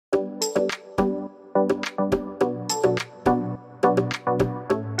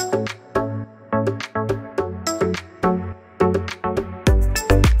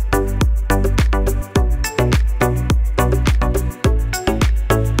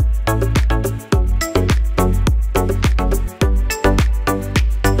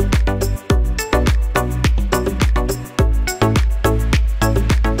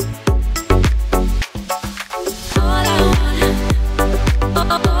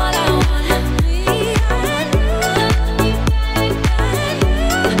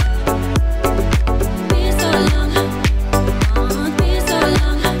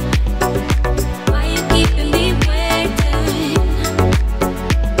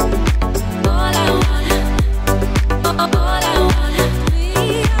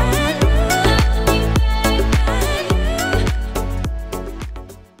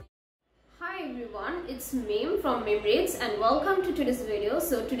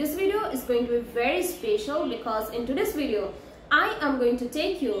today's video is going to be very special because in today's video I am going to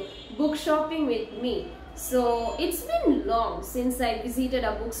take you book shopping with me. So it's been long since I visited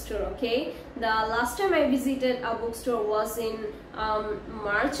a bookstore, okay? The last time I visited a bookstore was in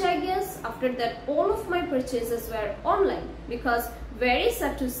March, I guess. After that, all of my purchases were online because, very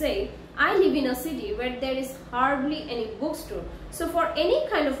sad to say, I live in a city where there is hardly any bookstore. So for any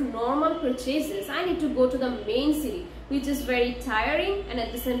kind of normal purchases, I need to go to the main city, which is very tiring and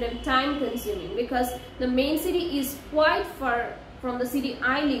at the same time consuming because the main city is quite far from the city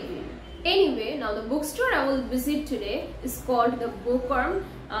I live in. Anyway, now the bookstore I will visit today is called the Bookworm.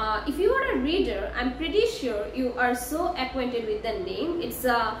 If you are a reader, I'm pretty sure you are so acquainted with the name. It's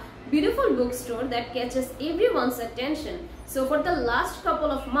a beautiful bookstore that catches everyone's attention. So for the last couple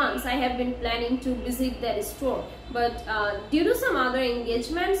of months, I have been planning to visit that store. But due to some other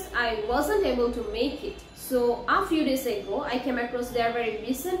engagements, I wasn't able to make it. So a few days ago, I came across their very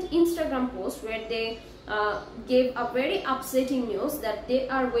recent Instagram post where they gave a very upsetting news that they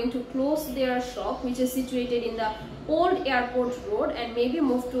are going to close their shop, which is situated in the old airport road, and maybe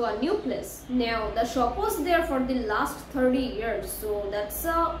move to a new place. Now the shop was there for the last 30 years, so that's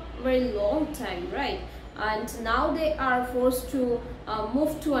a very long time, right? And now they are forced to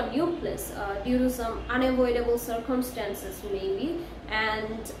move to a new place due to some unavoidable circumstances maybe.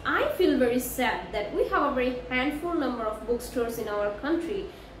 And I feel very sad that we have a very handful number of bookstores in our country,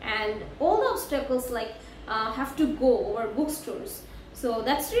 and all the obstacles like have to go over bookstores. So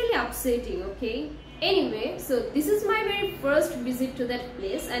that's really upsetting, okay? Anyway, so this is my very first visit to that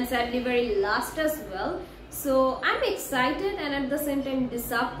place and sadly very last as well. So I'm excited and at the same time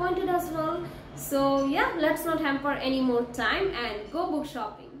disappointed as well. So yeah, let's not hamper any more time and go book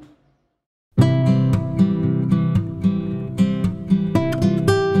shopping.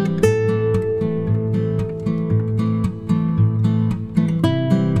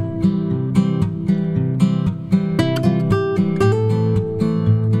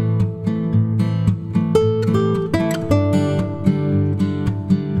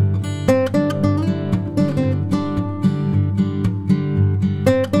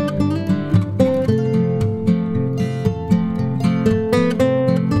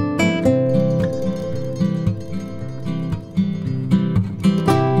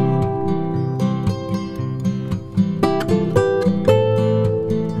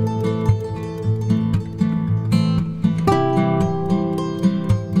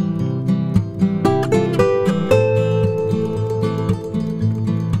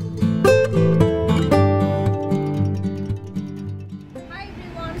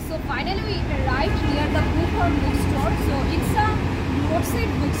 Bookstore. So it's a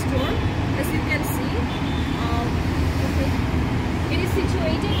roadside bookstore, as you can see. It is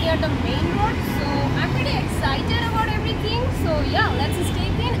situated near the main road, so I'm pretty excited about everything. So yeah, let's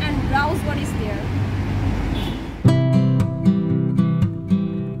step in and browse what is there.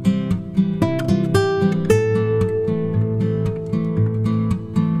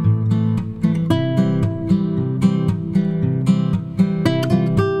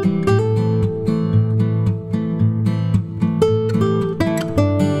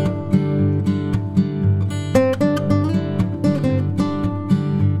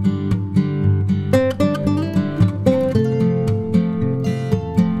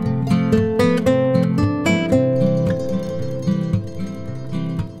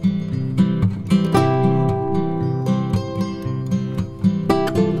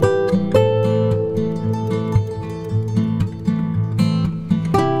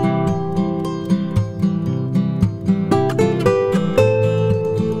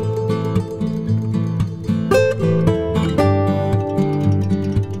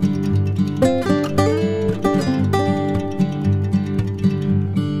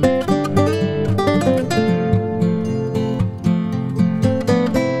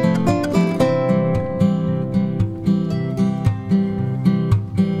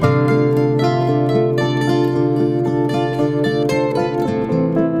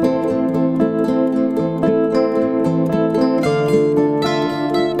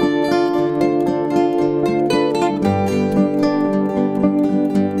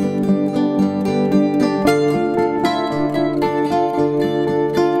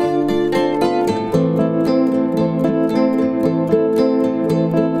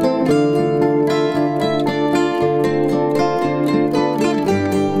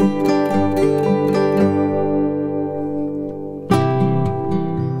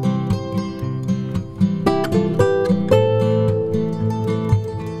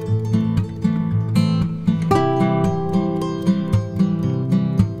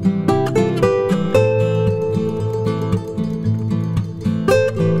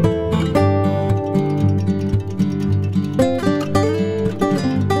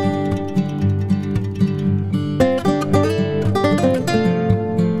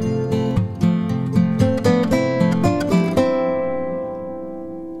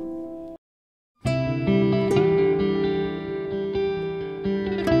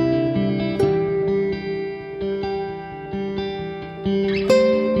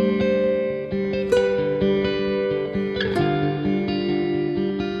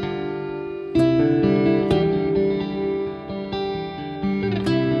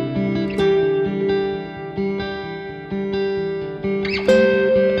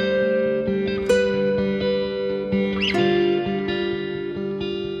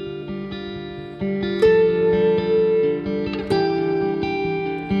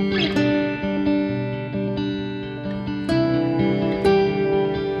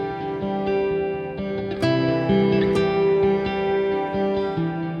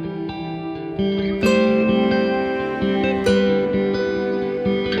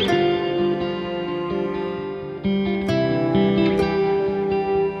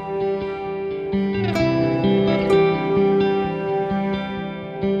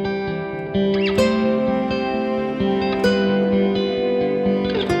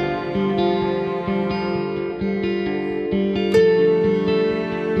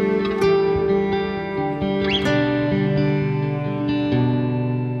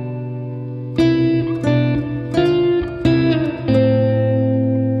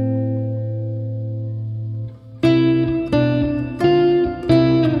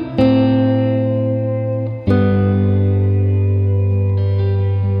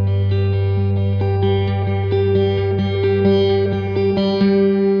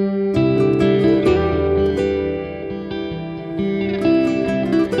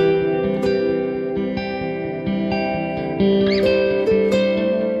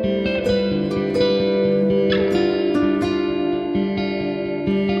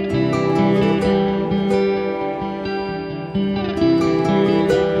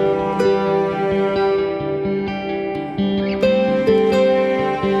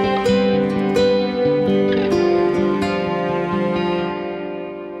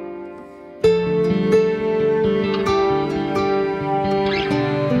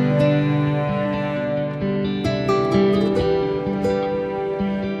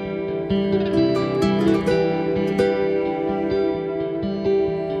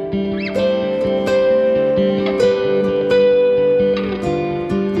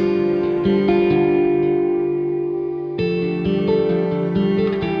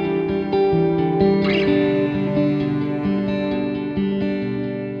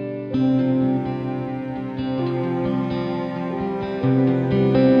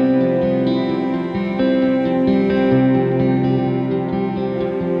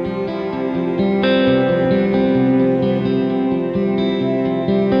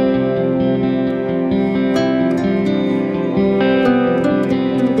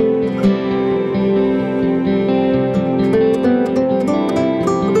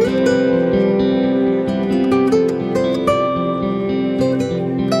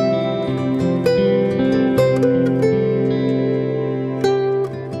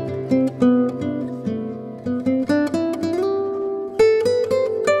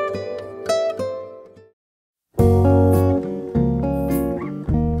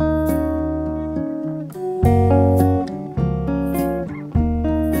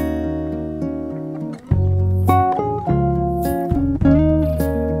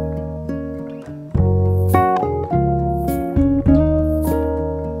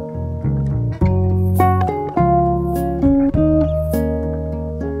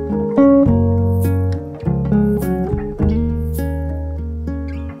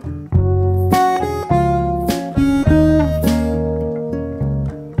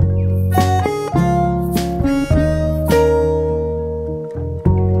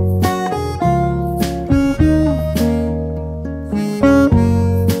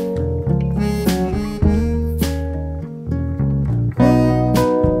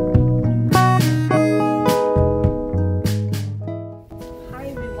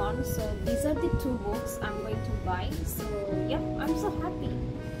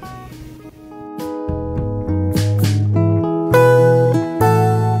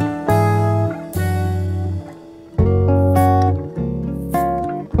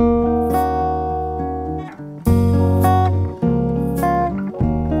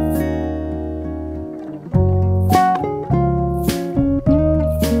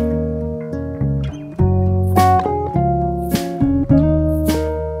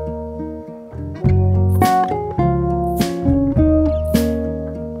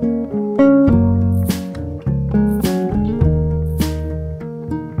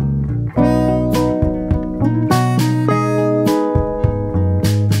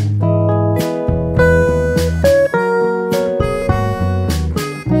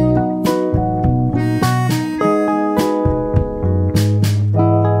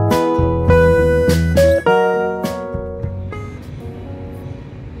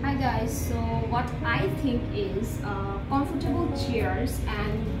 chairs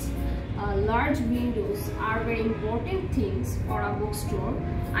and large windows are very important things for a bookstore.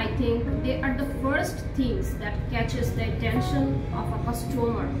 I think they are the first things that catches the attention of a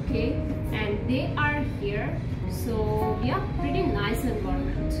customer, okay? And they are here, so yeah, pretty nice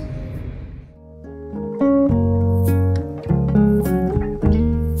environment.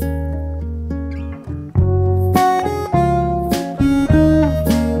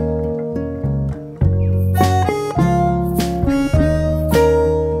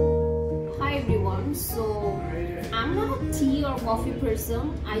 Coffee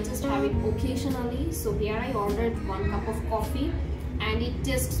person, I just have it occasionally, so here I ordered 1 cup of coffee and it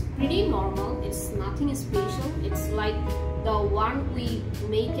tastes pretty normal. It's nothing special, it's like the one we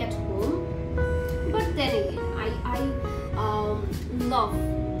make at home, but then again I love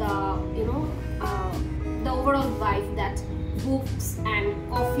the the overall vibe that books and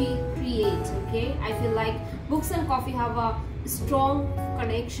coffee create. Okay, I feel like books and coffee have a strong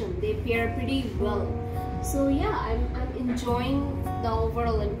connection, they pair pretty well. So yeah, I'm enjoying the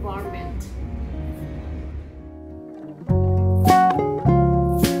overall environment.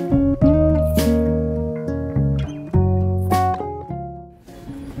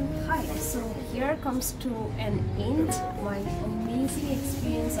 Hi, so here comes to an end my amazing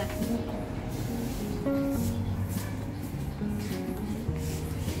experience at Bookworm.